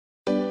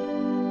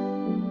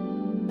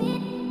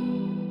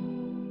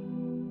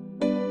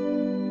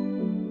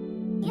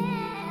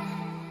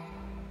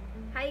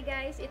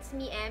Hi guys, it's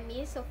me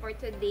Emmy. So for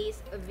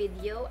today's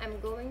video,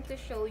 I'm going to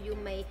show you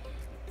my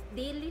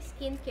daily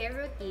skincare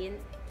routine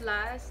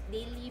plus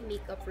daily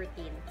makeup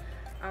routine.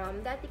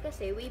 Dati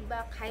kasi, way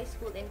back high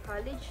school and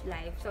college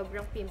life,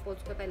 sobrang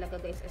pimples ko talaga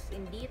guys, as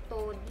in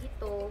dito,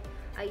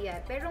 ayan.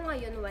 Pero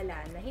ngayon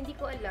wala na. Hindi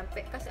ko alam,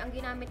 kasi ang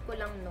ginamit ko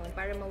lang noon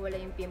para mawala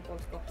yung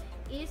pimples ko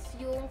is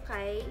yung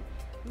kay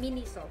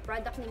Miniso,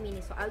 product ni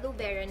Miniso, aloe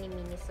vera ni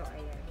Miniso,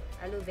 ayan,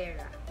 aloe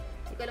vera.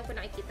 Hindi ko alam kung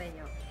nakikita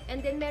nyo.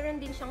 And then,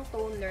 meron din siyang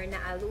toner na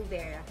aloe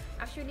vera.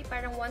 Actually,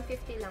 parang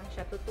 150 lang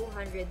siya to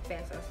 200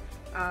 pesos.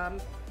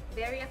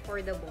 Very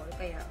affordable.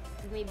 Kaya,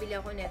 bumibili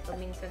ako neto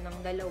minsan ng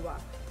 2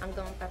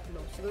 hanggang 3.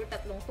 Siguro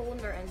 3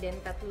 toner and then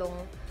 3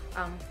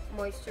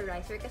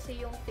 moisturizer.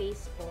 Kasi yung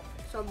face ko,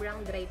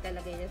 sobrang dry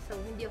talaga yan. So,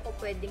 hindi ako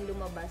pwedeng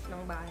lumabas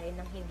ng bahay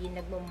nang hindi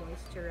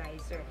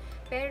nagmo-moisturizer.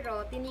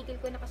 Pero, tinigil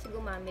ko na kasi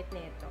gumamit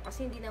neto.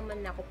 Kasi hindi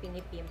naman na ako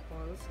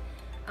pinipimples.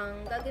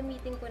 Ang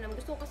gagamitin ko naman,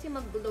 gusto ko kasi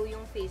mag-glow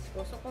yung face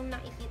ko. So, kung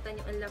nakikita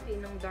nyo, ang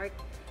laki ng dark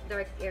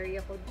area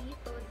ko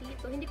dito.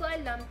 Hindi ko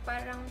alam,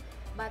 parang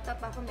bata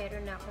pa ako,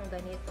 meron na akong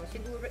ganito.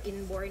 Siguro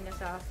inborn na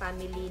sa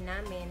family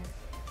namin,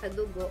 sa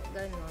dugo,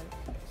 ganon.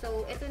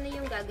 So, ito na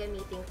yung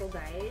gagamitin ko,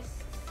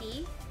 guys.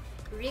 Si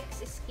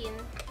Rix Skin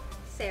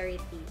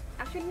Cerity.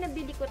 Actually,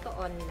 nabili ko to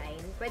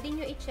online. Pwede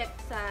nyo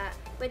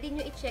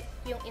i-check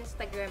yung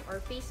Instagram or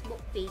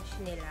Facebook page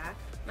nila.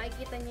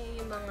 Makikita nyo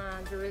yung mga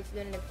girls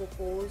doon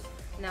nagpo-post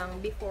ng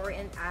before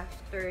and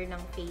after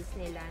ng face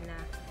nila na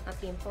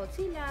pimples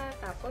sila.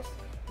 Tapos,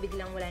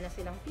 biglang wala na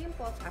silang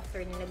pimples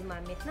after nila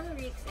gumamit ng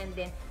Rix. And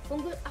then,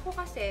 ako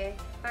kasi,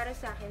 para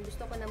sa akin,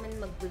 gusto ko naman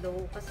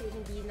mag-glow kasi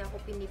hindi na ako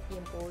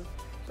pinipimples.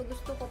 So,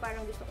 gusto ko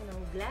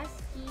ng glass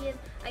skin.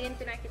 Ayan,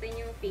 pinakita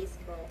niyo yung face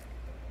ko.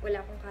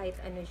 Wala akong kahit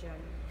ano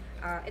dyan.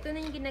 Ito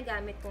na yung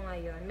ginagamit ko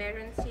ngayon.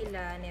 Meron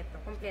sila neto,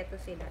 kompleto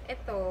sila.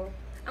 Ito,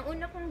 ang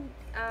una kong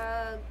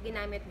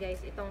ginamit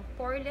guys, itong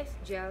Poreless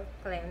Gel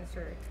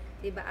Cleanser.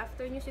 Diba?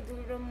 After nyo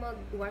siguro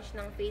mag-wash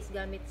ng face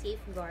gamit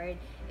Safeguard,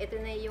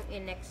 ito na yung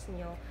i-next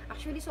nyo.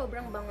 Actually,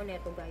 sobrang bango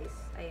neto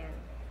guys. Ayan.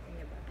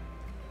 Diba?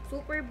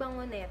 Super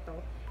bango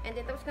neto. And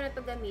then, tapos ko na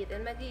ito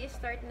gamitin.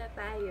 Mag-i-start na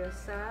tayo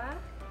sa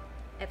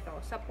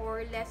sa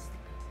Poreless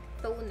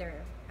Toner.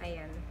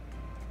 Ayan.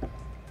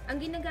 Ang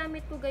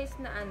ginagamit ko guys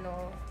na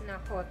na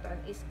cotton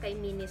is kay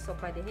Miniso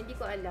pa din. Hindi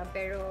ko alam,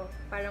 pero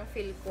parang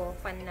feel ko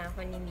fan na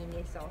ako ni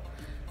Miniso.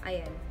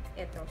 Ayan,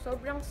 eto.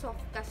 Sobrang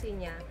soft kasi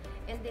niya.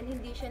 And then,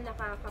 hindi siya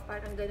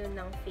nakakaparang ganun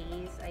ng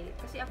face. Ay,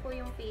 kasi ako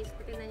yung face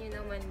ko, tingnan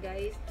nyo naman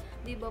guys.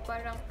 Diba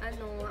parang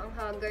ang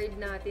haggard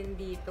natin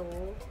dito.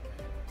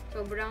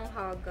 Sobrang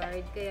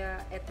haggard.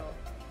 Kaya, eto.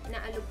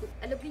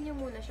 Alugin nyo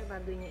muna siya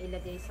bago nyo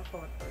ilagay sa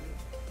cotton.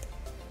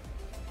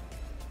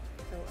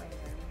 So, ayan.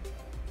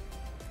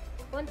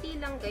 Konti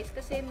lang guys,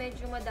 kasi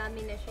medyo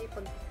madami na siya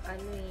pag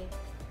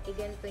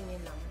iganto nyo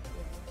lang.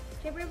 Yan.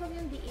 Siyempre, huwag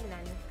yung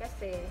diinan,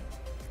 kasi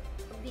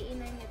pag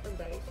diinan nyo to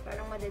guys,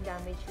 parang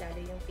madadamage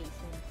lalo yung face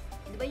nyo.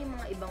 Diba yung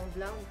mga ibang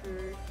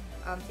vlogger,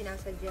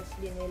 sinasuggest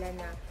din nila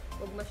na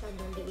huwag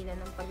masyadong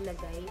diinan ng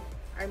paglagay,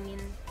 I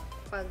mean,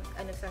 pag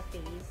sa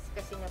face,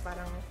 kasi nga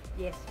parang,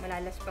 yes,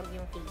 malalaspag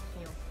yung face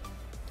nyo.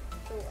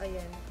 So,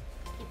 ayan.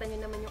 Kita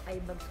nyo naman yung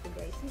eye bags ko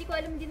guys. Hindi ko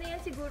alam, din na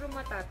yan siguro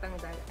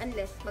matatanggal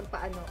unless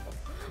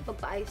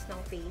magpaayos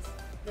ng face.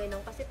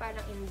 Ganon, kasi parang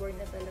inborn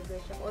na talaga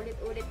siya.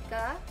 Ulit-ulit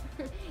ka,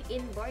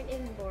 inborn,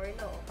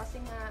 no. Kasi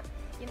nga,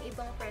 yung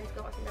ibang friends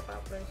ko kasi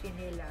napapansin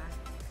nila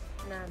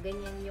na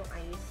ganyan yung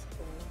eyes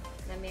ko,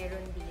 na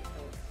meron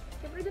dito.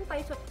 Siyempre dun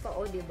tayo sa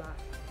totoo, diba?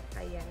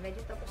 Ayan, medyo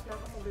tapos na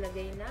ako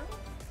maglagay ng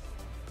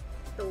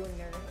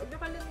toner. Huwag nyo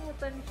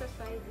kalimutan sa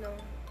side ng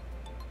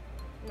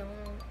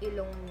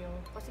ilong nyo.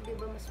 Kasi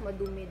diba mas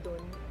madumi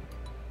dun.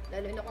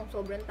 Lalo na kung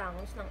sobrang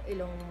tangos ng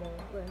ilong mo.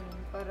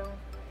 Parang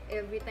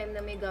every time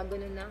na may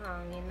gaganon na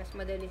hangin, mas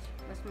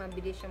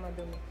mabilis siya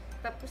madumi.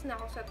 Tapos na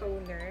ako sa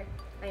toner.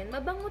 Ayan,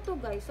 mabango to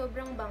guys.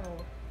 Sobrang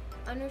bango.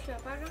 Ano siya?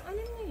 Parang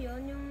alam nyo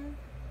yun, yung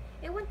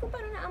ewan ko,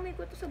 parang naamoy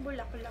ko to sa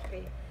bulaklak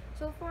eh.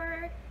 So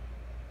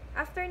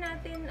after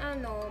natin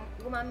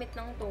gumamit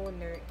ng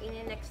toner,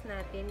 ini-next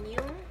natin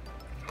yung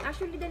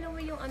actually,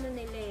 dalawa yung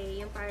nila eh.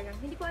 Yung parang,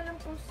 hindi ko alam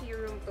kung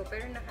serum to,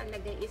 pero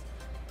nakalagay is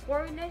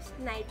Poreless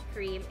Night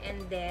Cream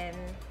and then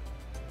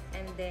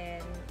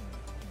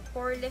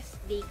Poreless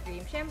Day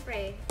Cream.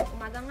 Syempre,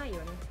 umaga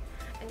ngayon,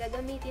 ang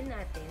gagamitin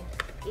natin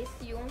is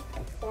yung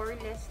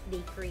Poreless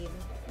Day Cream.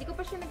 Hindi ko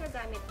pa siya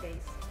nagagamit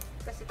guys.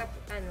 Kasi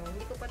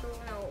hindi ko pa ito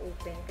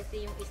na-open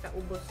kasi yung isa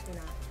ubos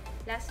na.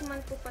 Last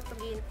month ko pa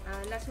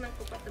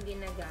ito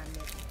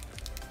ginagamit.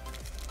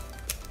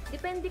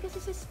 Depende kasi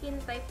sa skin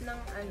type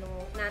ng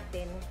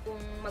natin kung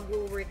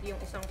mag-work yung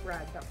isang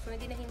product. So,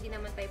 hindi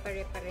naman tayo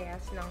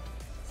pare-parehas ng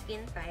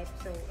skin type.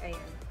 So,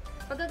 ayan.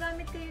 Pag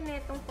gagamit kayo na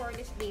itong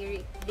Poreless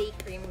Day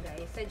Cream,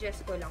 guys,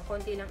 suggest ko lang,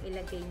 konti lang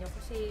ilagay nyo.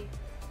 Kasi,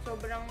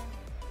 sobrang,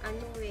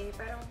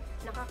 parang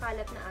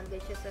nakakalat na agad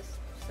siya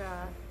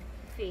sa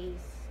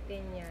face.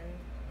 Ganyan.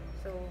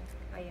 So,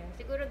 ayan.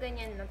 Siguro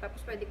ganyan lang.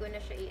 Tapos, pwede ko na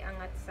siya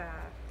iangat sa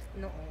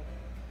noo.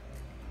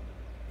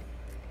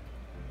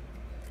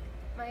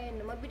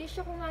 Ayan, mabilis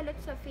siya kumalat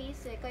sa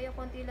face eh, kaya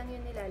konti lang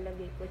yung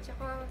nilalagay ko.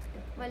 Tsaka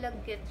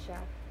malagkit siya.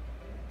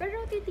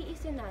 Pero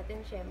titiisin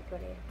natin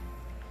syempre.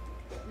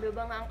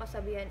 Diba nga ang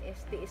kasabihan is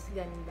tiis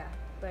ganda.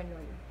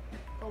 Ganun.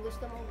 Kung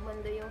gusto mong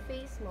gumanda yung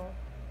face mo,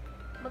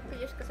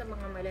 magtiis ka sa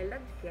mga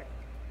malalagkit.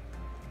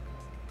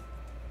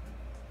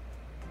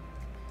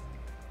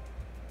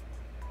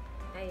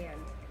 Ayan.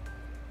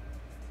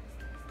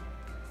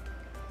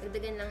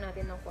 Dagdagan lang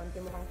natin ng konti.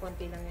 Mukhang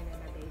konti lang yung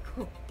nalagay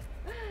ko.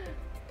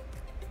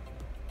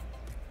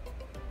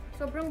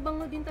 Sobrang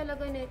bango din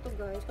talaga na ito,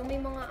 guys. Kung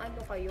may mga ano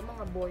kayo,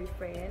 mga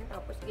boyfriend,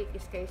 tapos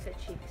kikis kayo sa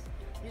cheeks.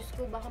 Diyos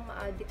ko, baka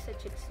ma-addict sa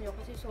cheeks nyo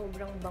kasi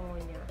sobrang bango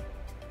niya.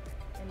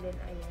 And then,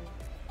 ayan.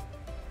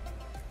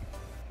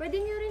 Pwede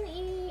nyo rin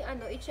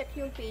i-check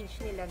yung page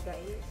nila,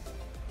 guys.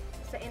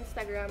 Sa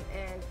Instagram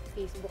and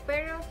Facebook.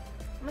 Pero,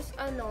 mas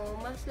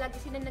lagi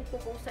sila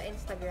nagpo-post sa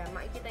Instagram.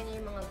 Makikita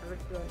niyo yung mga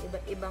girls doon.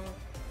 Iba't ibang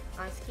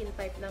skin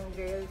type ng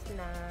girls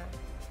na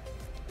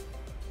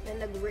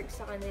nag-work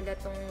sa kanila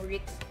tong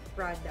Rix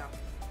product.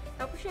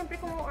 Tapos, syempre,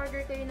 kung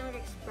order kayo ng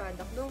Rix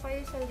product, doon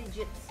kayo sa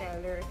legit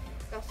seller.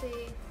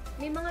 Kasi,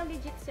 may mga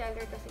legit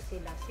seller kasi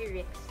sila, si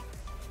Rix.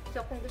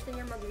 So, kung gusto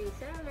niya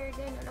mag-reseller,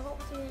 gano'n. Ako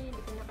kasi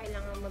hindi ko na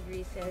kailangan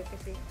mag-resell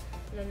kasi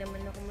wala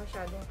naman ako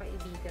masyadong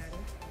kaibigan.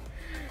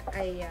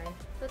 Ayan.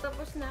 So,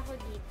 tapos na ako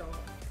dito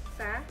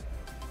sa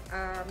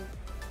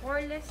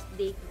Poreless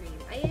Day Cream.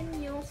 Ayan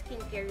yung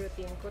skincare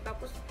routine ko.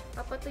 Tapos,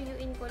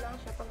 papatuyuin ko lang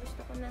siya pag gusto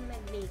ko na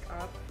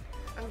mag-makeup.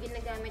 Ang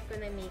ginagamit ko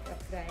na makeup,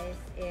 guys,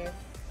 is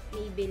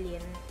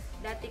Maybelline.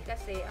 Dati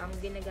kasi, ang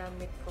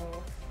ginagamit ko,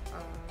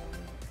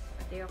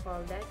 what do you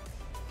call that?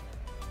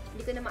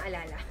 Hindi ko na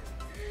maalala.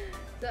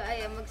 So,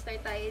 ayan,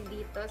 mag-start tayo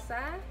dito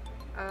sa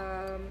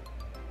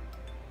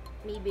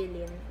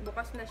Maybelline.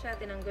 Bukas na siya,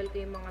 tinanggal ko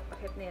yung mga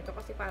takip nito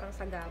kasi parang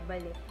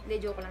sagabal eh. Hindi,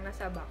 joke lang,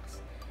 nasa box.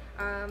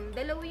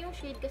 Dalawa yung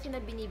shade kasi na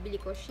binibili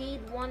ko.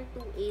 Shade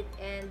 128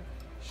 and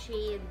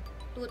shade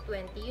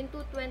 220. Yung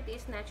 220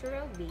 is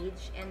natural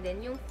beige and then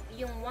yung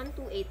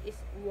 128 is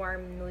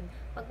warm nude.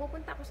 Pag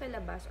pupunta ako sa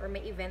labas or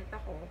may event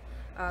ako,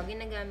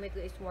 ginagamit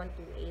ko is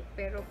 128.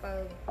 Pero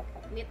pag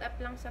meet up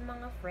lang sa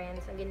mga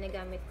friends, ang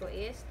ginagamit ko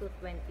is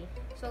 220.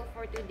 So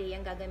for today,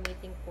 ang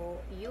gagamitin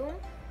ko yung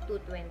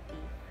 220.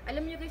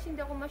 Alam niyo guys, hindi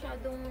ako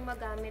masyadong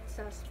magamit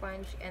sa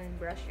sponge and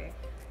brush eh.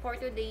 For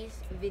today's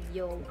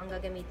video, ang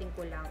gagamitin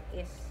ko lang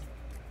is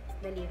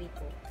daliri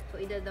ko. So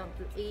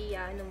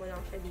i-ano mo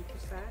lang siya dito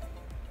sa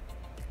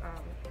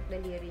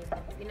daliri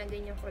mo.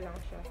 Ginaganyan ko lang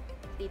siya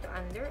dito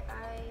under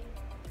eye,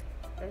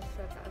 tapos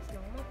sa taas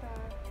ng mata.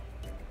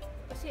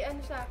 Kasi ano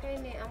sa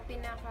akin eh, ang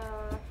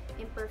pinaka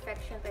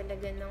imperfection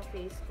talaga ng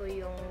face ko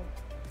yung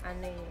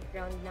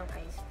round ng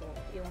eyes ko,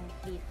 yung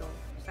dito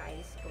sa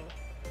eyes ko.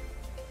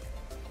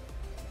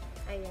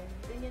 Ayan,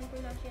 ganyan ko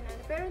lang siya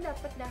pero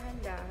dapat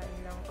dahan-dahan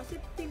lang kasi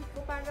feel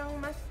ko parang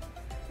mas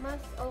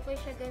okay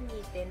siya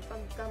gamitin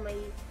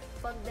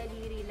pag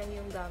daliri lang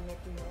yung gamit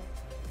mo.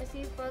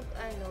 Kasi pag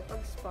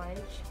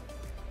sponge,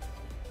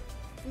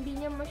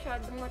 hindi niya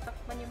masyadong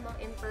matakpan yung mga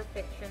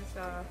imperfection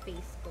sa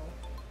face ko.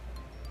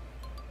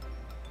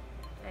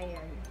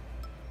 Ayan.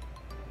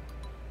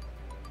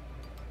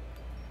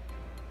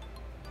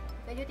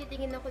 Medyo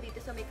titingin ako dito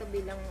sa may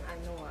kabilang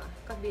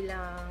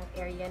kabilang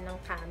area ng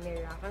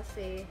camera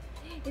kasi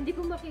hindi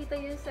ko makita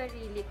yung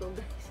sarili ko,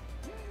 guys.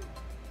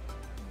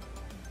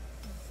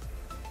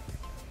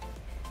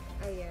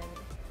 Ayan.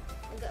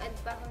 Nag-add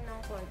pa ako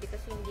ng konti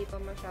kasi hindi pa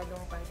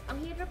masyadong pan.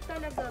 Ang hirap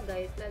talaga,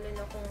 guys, lalo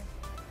na kung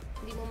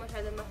hindi mo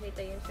masyadong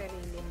makita yung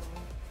sarili mo.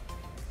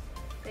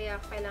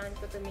 Kaya kailangan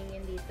ko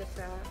tumingin dito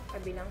sa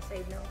kabilang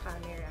side ng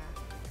camera.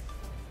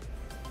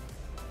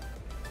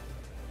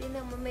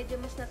 Tingnan mo, medyo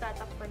mas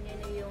natatakpan niya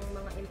na yung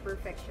mga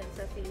imperfection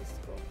sa face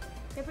ko.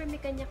 Siyempre,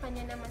 may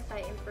kanya-kanya naman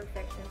tayo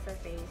imperfection sa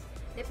face.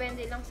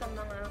 Depende lang sa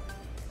mga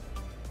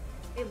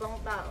ibang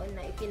tao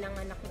na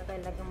ipinanganak na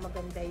talagang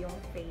maganda yung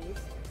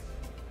face.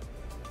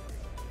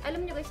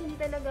 Alam nyo guys, hindi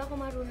talaga ako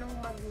marunong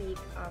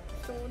mag-makeup.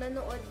 So,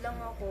 nanood lang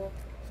ako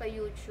sa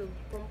YouTube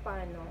kung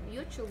paano.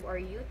 YouTube,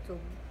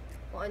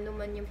 kung ano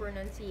man yung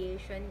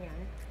pronunciation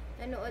yan.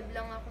 Nanood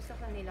lang ako sa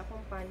kanila kung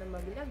paano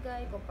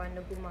maglagay, kung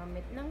paano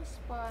gumamit ng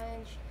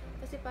sponge.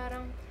 Kasi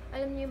parang,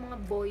 alam niyo yung mga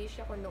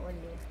boyish ako noon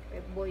eh.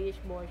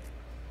 Boyish.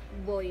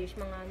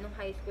 Mga nung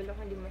high school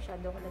ako, hindi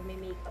masyado ako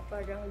nagme-makeup.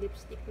 Parang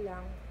lipstick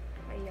lang.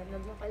 Ayan,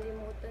 huwag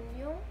makalimutan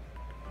yung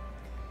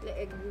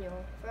leeg nyo.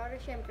 Para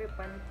syempre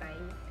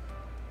pantay.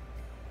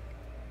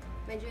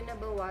 Medyo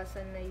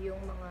nabawasan na yung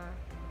mga,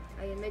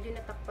 ayun, medyo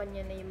natakpan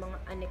niya na yung mga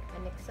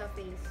anek-anek sa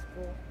face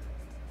ko.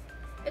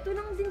 Ito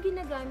lang din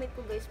ginagamit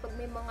ko guys pag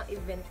may mga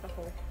event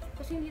ako.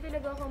 Kasi hindi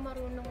talaga ako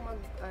marunong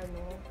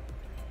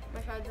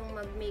masyadong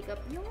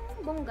mag-makeup. Yung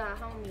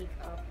bonggahang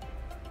makeup.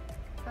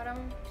 Parang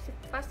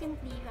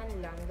pasimplihan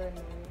lang,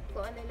 ganun.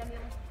 Kung ano lang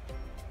yung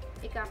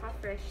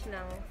ikaka-fresh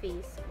ng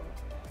face ko.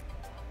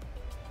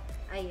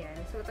 Ayan.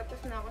 So,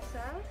 tapos na ako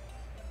sa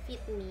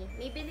Fit Me.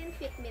 Maybelline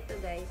Fit Me to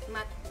guys.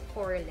 Matte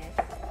Poreless.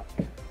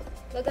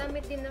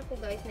 Gagamit din ako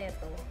guys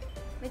neto.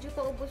 Medyo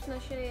paubos na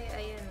siya eh.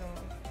 Ayan o.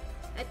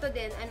 ito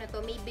din, ano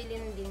to,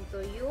 Maybelline din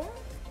to, yung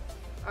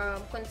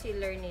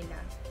concealer nila.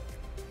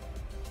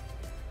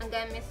 Ang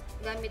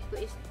gamit ko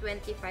is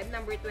 25,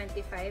 number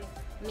 25,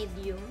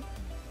 medium.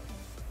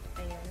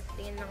 Ayan,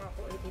 tingin lang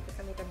ako ulit dito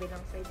sa may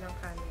kabilang side ng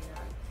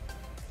camera.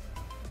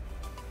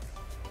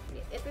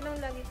 Ito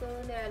lang lagi ko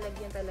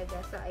nilalagyan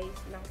talaga, sa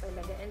eyes lang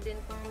talaga. And then,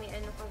 kung may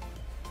ano ka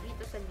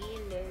dito sa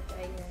gilid,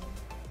 ayan,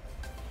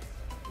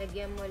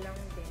 lagyan mo lang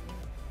din.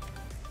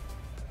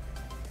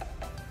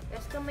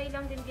 Tapos kamay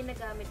lang din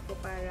ginagamit ko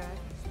para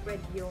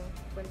spread yung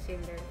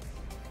concealer.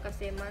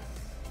 Kasi mas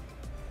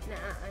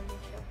naaano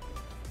siya.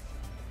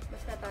 Mas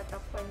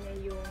natatakpan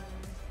niya yung...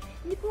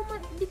 Hindi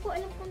ko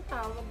alam kung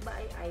tawag ba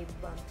ay eye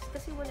bags.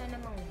 Kasi wala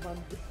namang bag.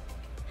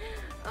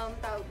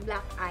 Tawag,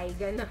 black eye,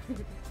 gano'n.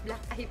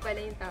 Black eye pala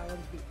yung tawag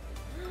dito.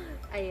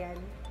 Ayan.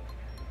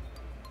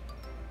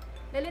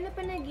 Lalo na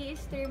pa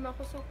nag-i-stream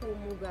ako sa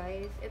Kumu,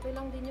 guys. Ito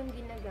lang din yung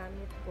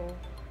ginagamit ko.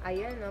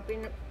 Ayan, no?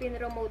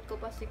 Pin-remote ko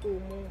pa si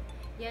Kumu.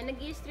 Yan,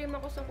 nag-i-stream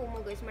ako sa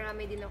Kumu, guys.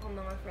 Marami din ako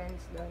mga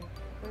friends doon.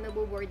 Kung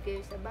naboboard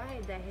kayo sa bahay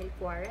dahil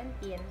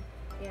quarantine,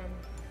 yan,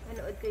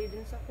 manood kayo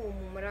dun sa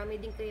Kumu.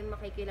 Marami din kayo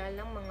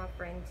makikilalang mga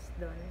friends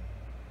doon.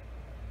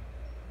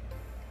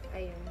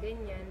 Ayan,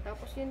 ganyan.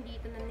 Tapos yung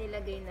dito na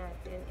nilagay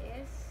natin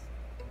is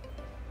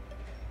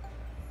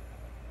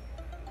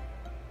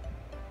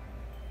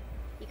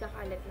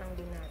ikakalat lang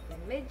din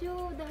natin.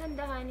 Medyo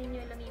dahan-dahanin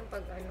nyo lang yung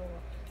pag-ano.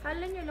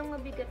 Kala nyo lang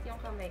mabigat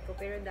yung kamay ko,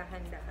 pero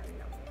dahan-dahan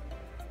lang.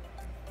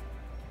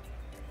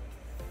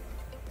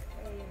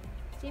 Ayan.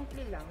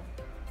 Simple lang.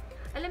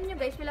 Alam nyo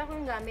guys, wala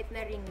akong gamit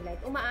na ring light.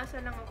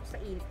 Umaasa lang ako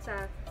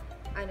sa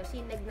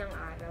sinag ng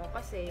araw.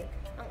 Kasi,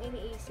 ang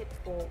iniisip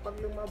ko, pag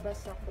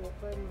lumabas ako,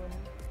 ganun,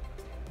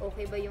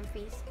 okay ba yung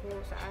face ko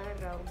sa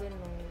araw,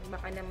 ganun.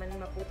 Baka naman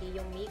maputi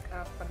yung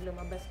makeup pag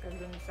lumabas ka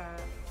ng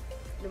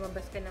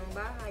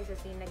bahay, sa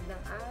sinag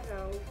ng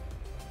araw.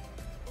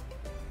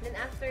 Then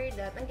after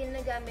that, ang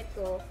ginagamit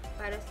ko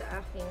para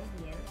sa aking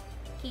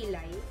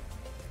kilay,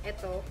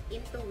 ito,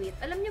 Intuit.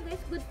 Alam nyo guys,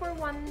 good for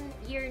 1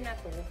 year na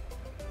to.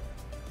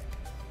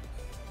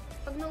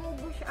 Pag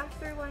naubos siya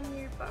after 1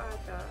 year pa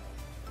ata,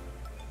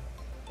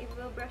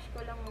 i-brush ko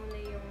lang muna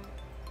yung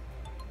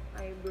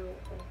eyebrow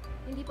ko.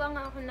 Hindi pa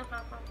nga ako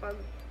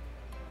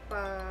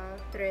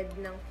nakakapag-thread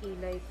ng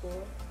kilay ko.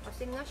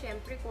 Kasi nga,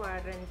 syempre,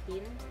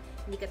 quarantine.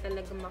 Hindi ka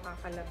talaga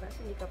makakalabas.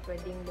 Hindi ka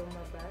pwedeng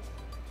lumabas.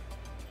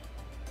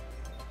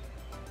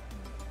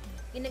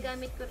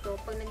 Ginagamit ko to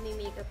pag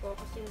nagme-makeup ako.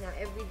 Kasi nga,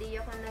 everyday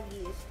ako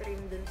nag-i-stream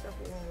dun sa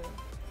Kumu.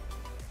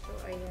 So,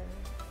 ayan.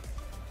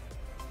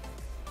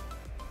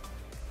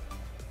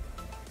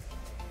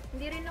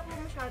 Hindi rin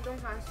ako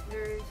masyadong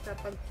hustler sa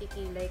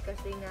pagkikilay.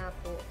 Kasi nga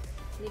po,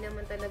 hindi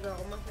naman talaga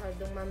ako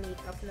masyadong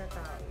ma-makeup na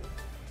tao.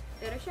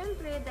 Pero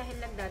syempre, dahil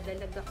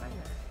nagdadalaga ka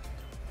na,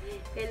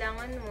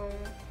 kailangan mong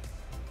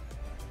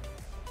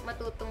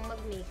matutong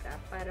mag-makeup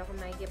para kung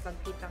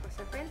makikipagkita ka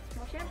sa friends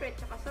mo, syempre,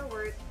 tsaka sa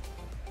work.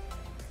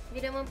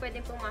 Hindi naman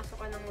pwedeng pumasok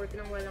ka ng work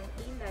nang walang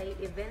kilay,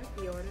 event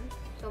yon.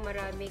 So,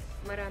 marami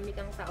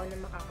kang tao na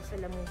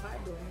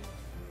makakasalamuha dun.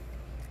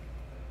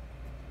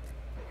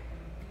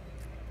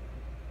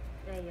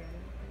 Ayan.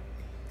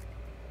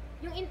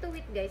 Yung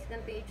Intuit guys,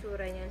 ganito yung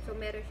itsura niyan. So,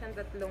 meron siyang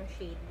 3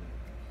 shade.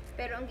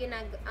 Pero ang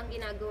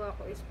ginagawa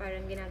ko is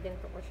parang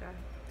ginaganto ko siya.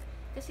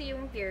 Kasi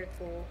yung hair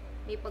ko,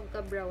 may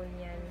pagka-brown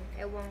yan.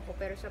 Ewan ko,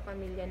 pero sa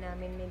pamilya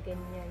namin may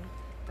ganyan.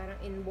 Parang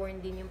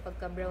inborn din yung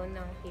pagka-brown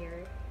ng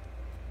hair.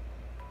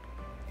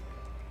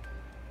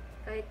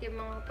 Kahit yung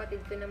mga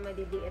kapatid ko na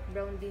maliliit,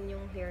 brown din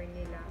yung hair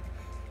nila.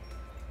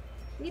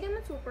 Hindi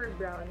naman super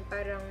brown,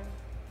 parang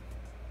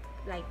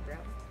light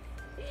brown.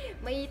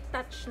 May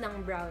touch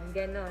ng brown,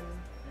 ganon.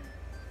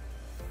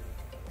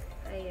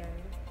 Ayan.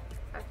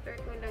 After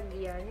ko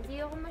lagyan,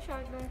 hindi ako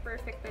masyadong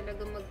perfect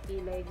talaga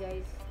magkilay,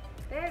 guys.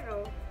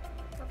 Pero,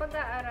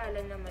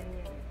 mapag-aaralan naman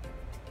yun.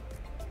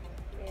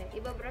 Ayan.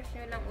 Ibabrush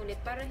nyo lang ulit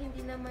para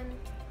hindi naman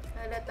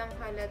halatang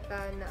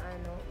halata na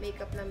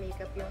makeup na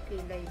makeup yung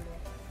kilay mo.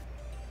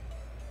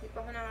 Hindi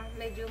pa ako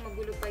medyo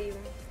magulo pa yung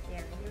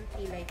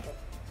kilay ko.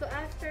 So,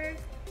 after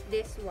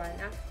this one,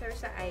 after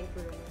sa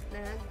eyebrow,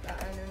 na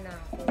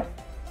ako.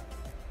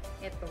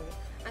 Ito.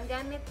 Ang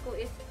gamit ko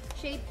is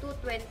shade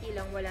 220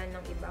 lang, wala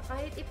nang iba.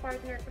 Kahit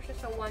i-partner ko siya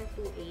sa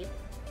 128.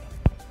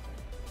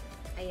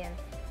 Ayan.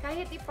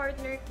 Kahit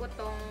i-partner ko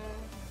tong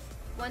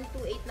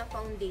 128 na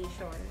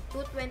foundation,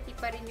 220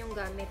 pa rin yung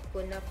gamit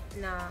ko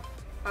na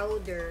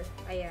powder.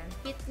 Ayan.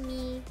 Fit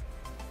Me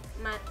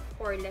Matte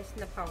Poreless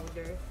na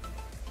powder.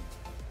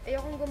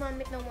 Ayokong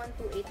gumamit ng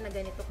 128 na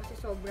ganito kasi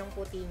sobrang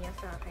puti niya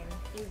sa akin.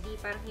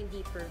 Parang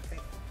hindi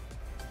perfect.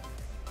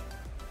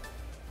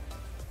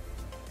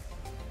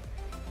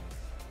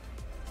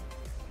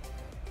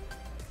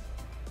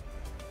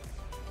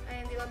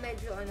 Ayan, di ba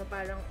medyo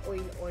parang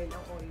oil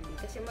ang oily.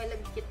 Kasi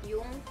malagkit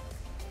yung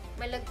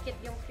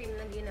cream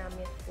na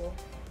ginamit ko.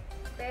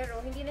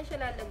 Pero hindi na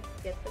siya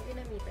lalagkit pag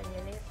ginamitan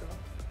niya nito.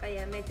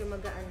 Kaya medyo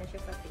magaan na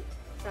siya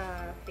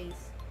sa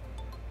face.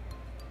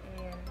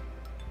 Ayan.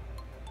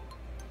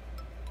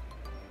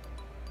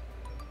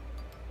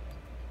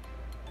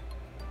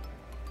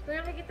 Kung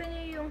nakikita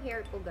niyo yung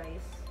hair ko,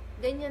 guys,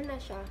 ganyan na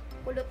siya.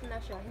 Kulot na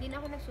siya. Hindi na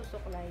ako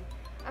nagsusuklay.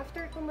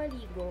 After ko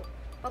maligo,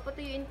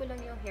 papatuyuin ko lang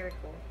yung hair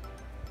ko.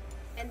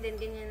 And then,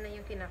 ganyan na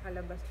yung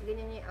kinakalabas.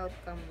 Ganyan yung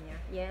outcome niya.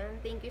 Yan.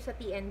 Thank you sa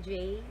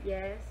TNJ.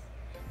 Yes.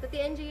 Sa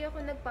TNJ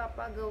ako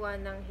nagpapagawa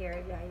ng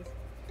hair, guys.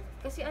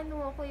 Kasi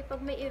ano ako pag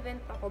may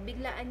event ako,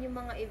 biglaan yung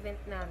mga event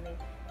namin.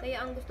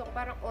 Kaya ang gusto ko,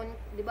 parang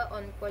di ba,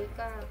 on call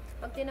ka.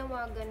 Pag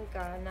tinawagan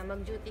ka na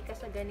mag-duty ka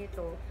sa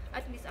ganito,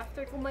 at least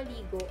after ko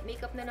maligo,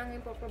 makeup na lang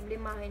yung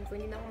poproblemahin ko,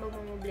 hindi na ako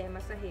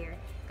magmumblema sa hair.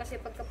 Kasi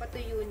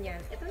pagkapatuyo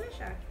niyan, ito na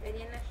siya.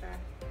 Ganyan na siya.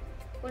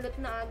 Kulot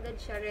na agad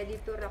siya, ready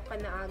to rock ka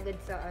na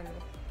agad sa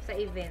sa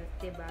event,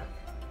 diba?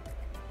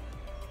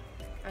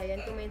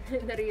 Ayan, kung may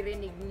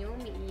naririnig nyo,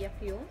 umiiyak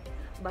yung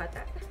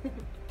bata.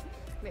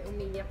 May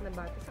umiiyak na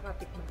bata sa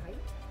kapitbahay.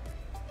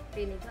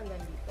 Rinig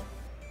hanggang dito.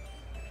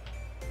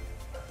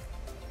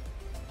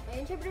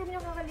 Ayan, syempre huwag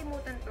nyo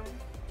kakalimutan tong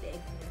leg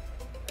nyo.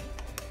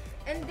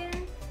 And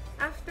then,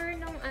 after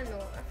nung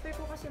after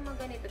ko kasi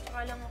magganito,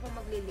 tsaka lang ako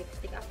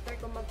magli-lipstick. After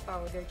ko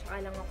mag-powder,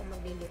 tsaka lang ako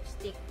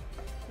magli-lipstick.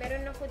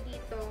 Meron ako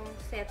ditong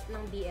set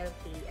ng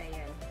BLK.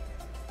 Ayan.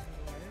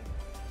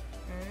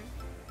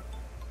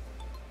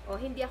 Oh,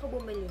 hindi ako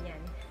bumili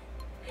niyan.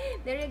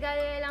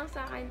 Niregalo lang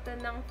sa akin to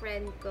ng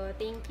friend ko.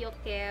 Thank you,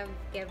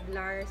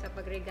 Kevlar, sa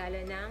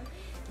pagregalo ng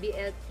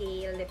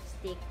BLK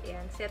lipstick.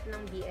 Ayan, set ng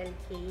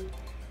BLK.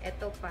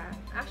 Ito pa.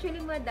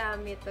 Actually,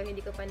 madami to.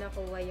 Hindi ko pa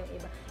nakuha yung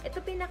iba. Ito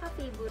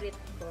pinaka-favorite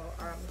ko.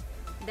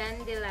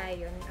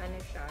 Dandelion. Ano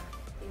siya?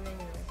 Tingnan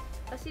nyo.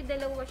 Kasi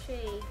dalawa siya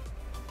eh.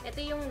 Ito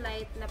yung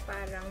light na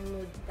parang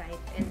nude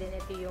type. And then,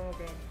 ito yung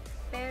red.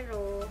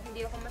 Pero,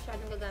 hindi ako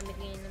masyadong gagamit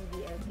ngayon ng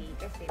BLK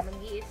kasi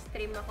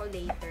mag-i-stream ako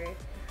later.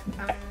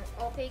 Ang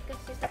okay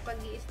kasi sa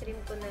pag-i-stream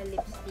ko na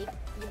lipstick,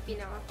 yung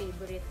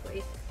pinaka-favorite ko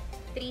is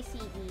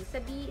 3CE.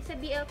 Sa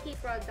BLK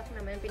product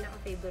naman, yung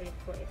pinaka-favorite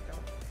ko ito.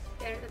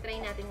 Pero try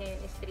natin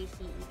ngayon is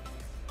 3CE.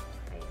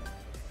 Ayun.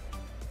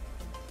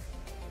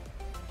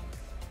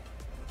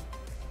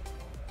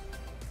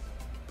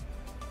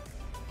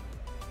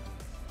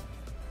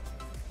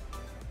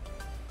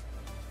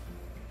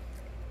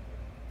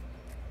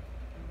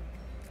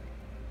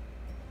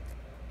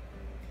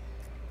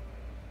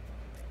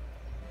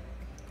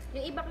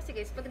 Yung iba kasi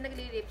guys, pag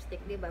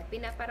nagli-lipstick, diba,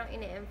 parang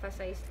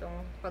ine-emphasize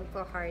tong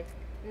pagka-heart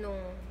nung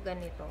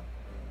ganito.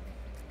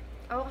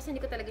 Ako kasi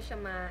hindi ko talaga siya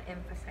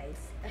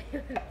ma-emphasize.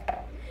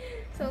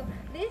 So,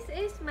 this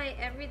is my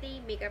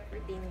everyday makeup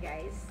routine,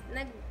 guys.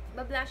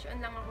 Nag-blush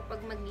on lang ako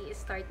pag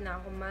mag-i-start na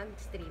ako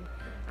mag-stream.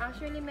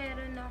 Actually,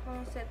 meron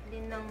akong set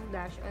din ng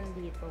blush on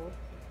dito.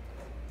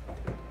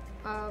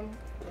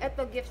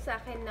 Ito, gift sa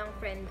akin ng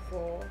friend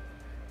ko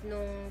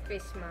nung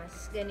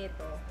Christmas,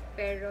 ganito.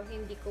 Pero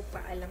hindi ko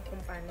pa alam kung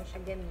paano siya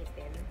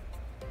gamitin.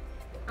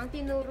 Ang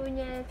tinuro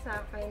niya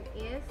sa akin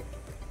is,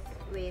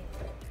 wait,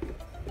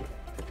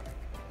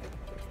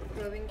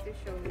 going to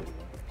show you.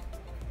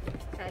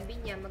 Sabi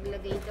niya,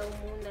 maglagay daw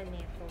muna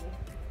nito.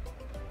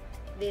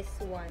 This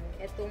one,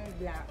 itong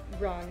black,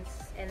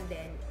 bronze, and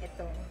then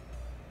itong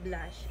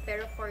blush.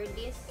 Pero for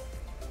this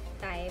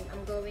time,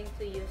 I'm going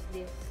to use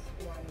this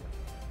one.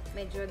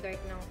 Medyo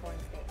dark ng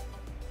konti.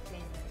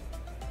 Ganyan.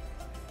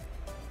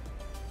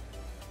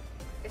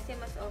 Kasi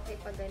mas okay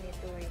pa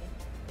ganito eh.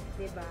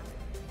 Diba?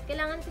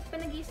 Kailangan kasi pa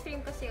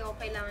nag-i-stream kasi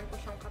kailangan ko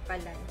siyang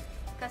kapalan.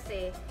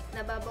 Kasi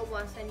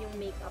nababawasan yung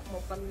makeup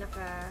mo pag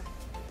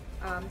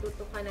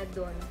tuto ka na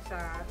doon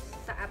sa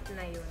app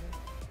na yun.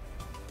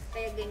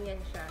 Kaya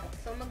ganyan siya.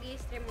 So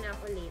mag-i-stream na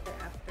ako later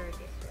after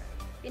this one.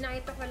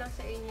 Pinakita ko lang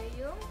sa inyo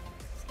yung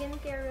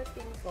skincare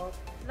routine ko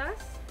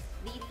plus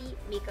daily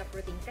makeup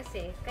routine.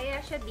 Kasi,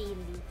 kaya siya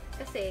daily.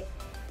 Kasi,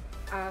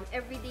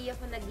 everyday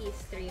ako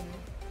nag-i-stream.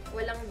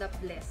 Walang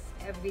dapless.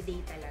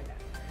 Everyday talaga.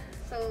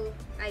 So,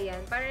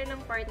 ayan. Para lang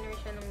partner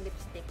siya ng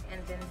lipstick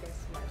and then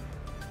this one.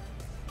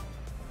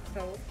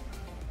 So,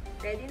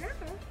 ready na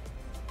ako.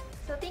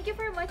 So, thank you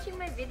for watching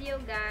my video,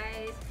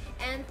 guys.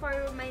 And for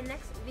my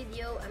next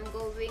video, I'm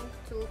going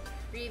to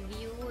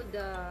review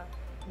the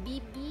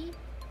BB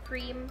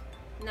cream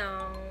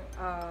ng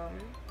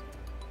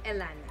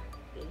Elana.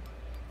 Okay.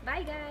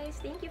 Bye, guys.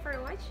 Thank you for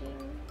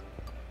watching.